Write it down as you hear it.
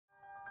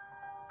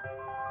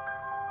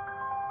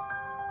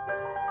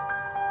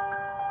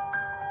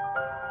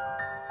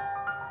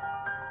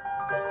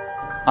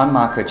I'm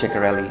Marco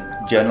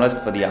Ceccarelli,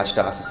 journalist for the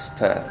Archdiocese of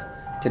Perth.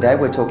 Today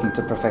we're talking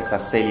to Professor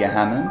Celia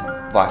Hammond,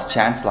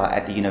 Vice-Chancellor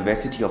at the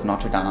University of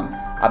Notre,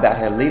 about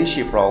her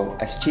leadership role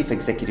as Chief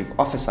Executive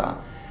Officer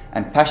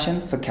and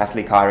passion for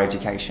Catholic higher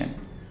education.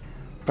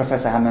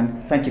 Professor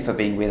Hammond, thank you for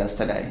being with us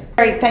today.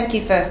 Thank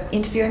you for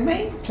interviewing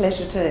me.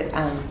 Pleasure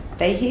to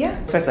be here.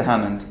 Professor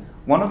Hammond,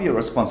 one of your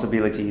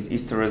responsibilities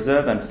is to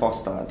preserve and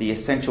foster the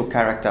essential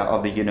character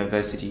of the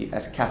university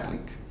as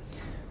Catholic.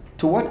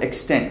 To what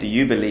extent do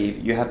you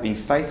believe you have been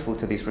faithful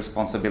to this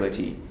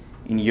responsibility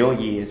in your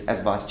years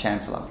as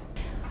Vice-Chancellor?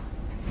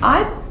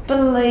 I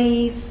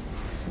believe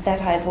that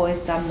I've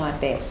always done my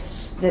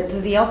best.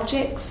 That the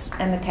objects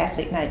and the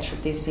Catholic nature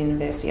of this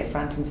university are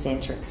front and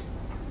centre.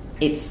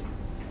 It's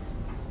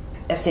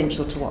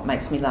essential to what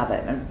makes me love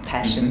it and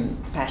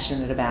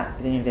passionate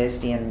about the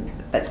university, and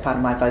that's part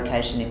of my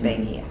vocation in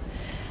being here.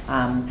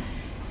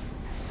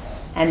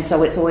 And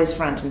so it's always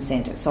front and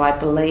centre. So I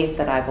believe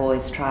that I've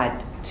always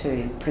tried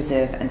to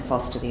preserve and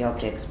foster the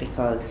objects,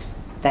 because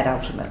that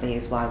ultimately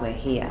is why we're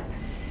here.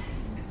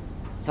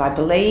 So I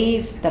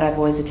believe that I've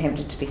always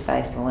attempted to be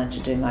faithful and to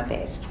do my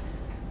best.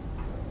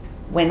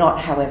 We're not,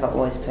 however,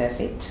 always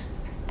perfect,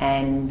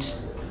 and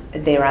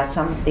there are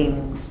some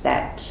things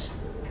that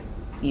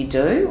you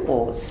do,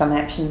 or some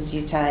actions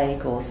you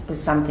take, or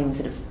some things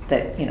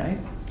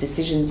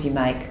decisions you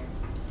make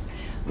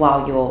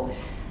while you're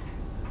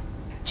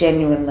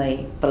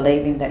genuinely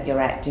believing that you're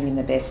acting in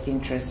the best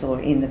interests or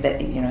in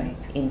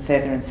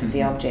furtherance of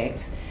the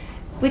objects,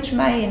 which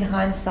may, in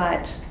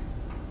hindsight,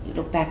 you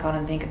look back on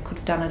and think I could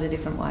have done it a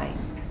different way.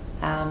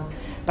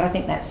 But I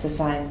think that's the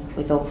same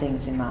with all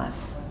things in life.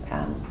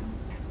 I've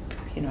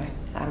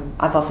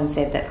often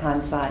said that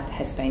hindsight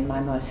has been my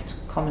most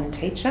common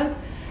teacher,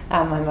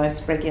 my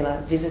most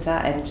regular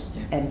visitor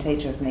and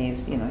teacher of me,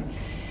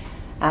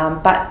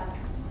 but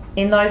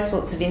in those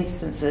sorts of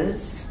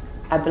instances,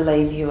 I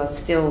believe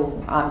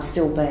I'm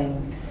still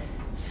being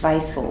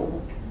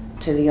faithful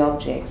to the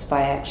objects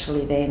by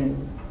actually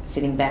then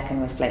sitting back and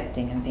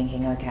reflecting and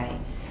thinking, okay,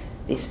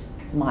 this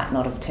might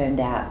not have turned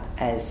out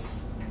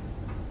as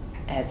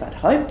I'd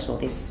hoped, or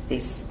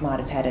this might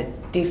have had a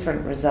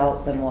different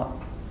result than what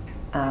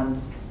I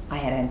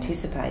had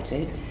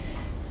anticipated.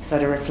 So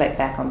to reflect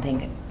back on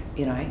thinking,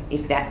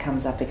 if that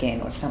comes up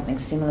again, or if something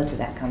similar to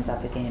that comes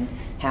up again,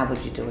 how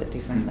would you do it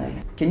differently?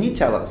 Can you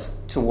tell us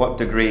to what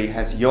degree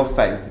has your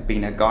faith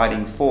been a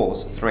guiding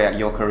force throughout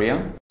your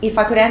career? If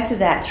I could answer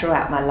that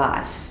throughout my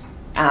life,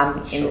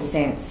 in the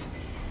sense,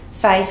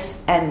 faith,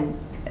 and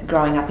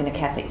growing up in a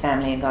Catholic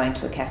family and going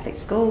to a Catholic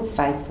school,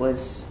 faith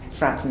was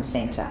front and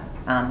centre.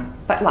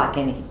 But like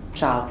any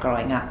child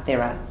growing up,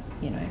 there are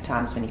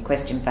times when you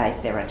question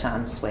faith. There are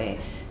times where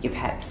you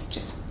perhaps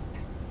just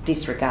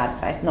disregard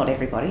faith. Not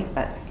everybody,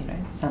 but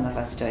some of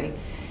us do.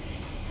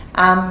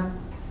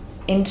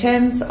 In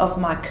terms of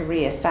my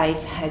career,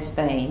 faith has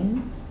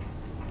been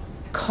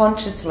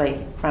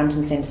consciously front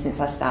and centre since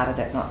I started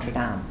at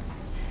Notre.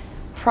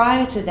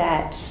 Prior to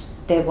that,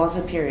 there was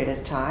a period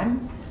of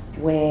time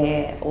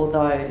where,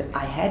 although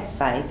I had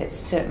faith, it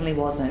certainly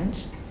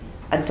wasn't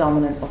a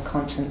dominant or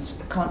conscious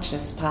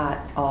part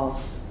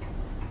of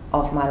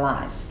my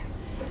life.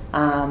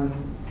 And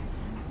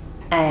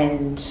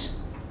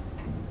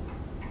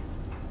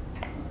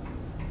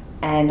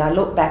I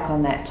look back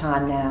on that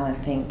time now and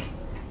think,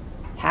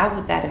 how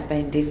would that have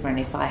been different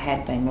if I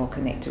had been more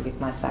connected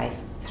with my faith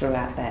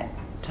throughout that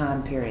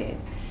time period?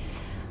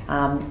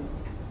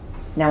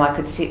 Now I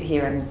could sit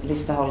here and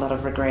list a whole lot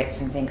of regrets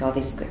and think,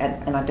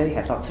 and I do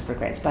have lots of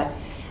regrets, but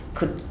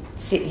could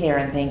sit here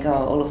and think,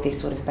 all of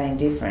this would have been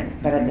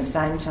different. But at the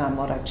same time,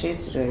 what I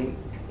choose to do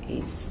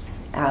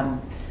is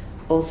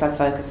also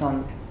focus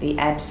on the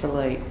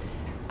absolute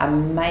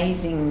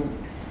amazing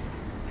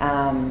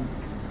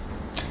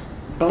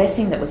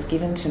blessing that was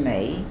given to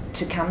me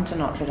to come to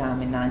Notre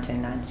in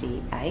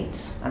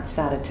 1998. I'd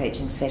started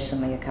teaching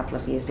sessionally a couple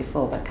of years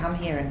before, but come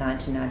here in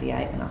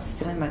 1998 when I was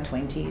still in my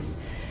 20s,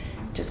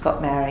 just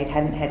got married,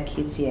 hadn't had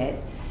kids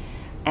yet,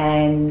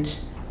 and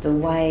the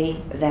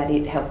way that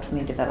it helped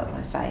me develop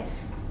my faith.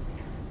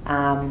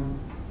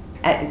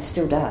 It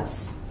still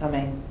does. I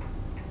mean,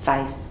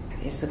 faith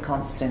is a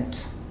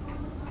constant.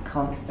 I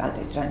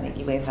don't think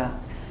you ever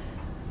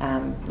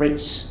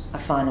reach a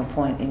final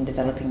point in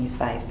developing your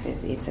faith.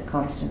 It's a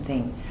constant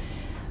thing.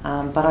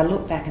 But I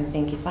look back and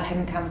think, if I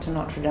hadn't come to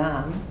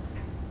Notre,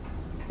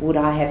 would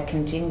I have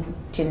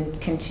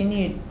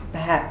continued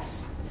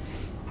perhaps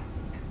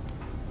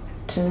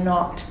to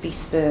not be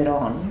spurred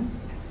on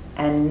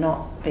and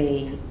not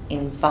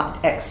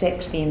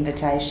accept the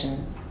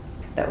invitation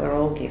that we're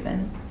all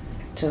given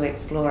to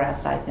explore our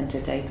faith and to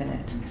deepen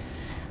it?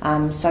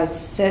 So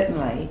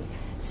certainly,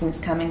 since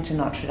coming to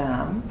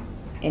Notre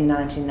in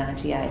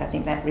 1998, I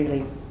think that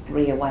really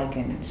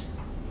reawakened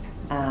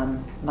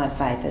my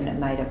faith, and it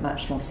made it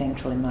much more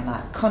central in my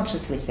life,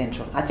 consciously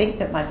central. I think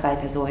that my faith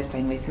has always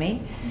been with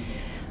me,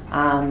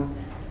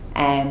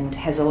 and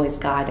has always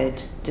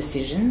guided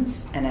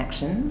decisions and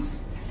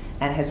actions,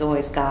 and has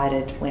always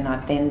guided when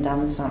I've then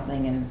done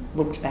something and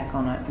looked back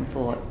on it and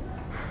thought,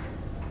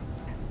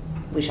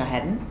 wish I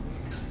hadn't.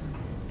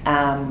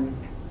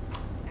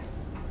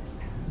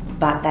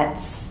 But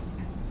that's,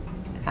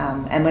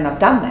 and when I've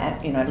done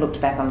that, you know,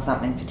 looked back on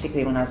something,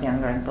 particularly when I was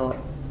younger, and thought,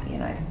 you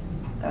know,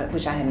 I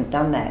wish I hadn't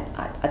done that.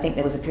 I think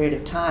there was a period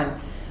of time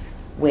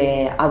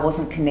where I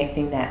wasn't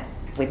connecting that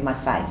with my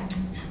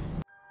faith.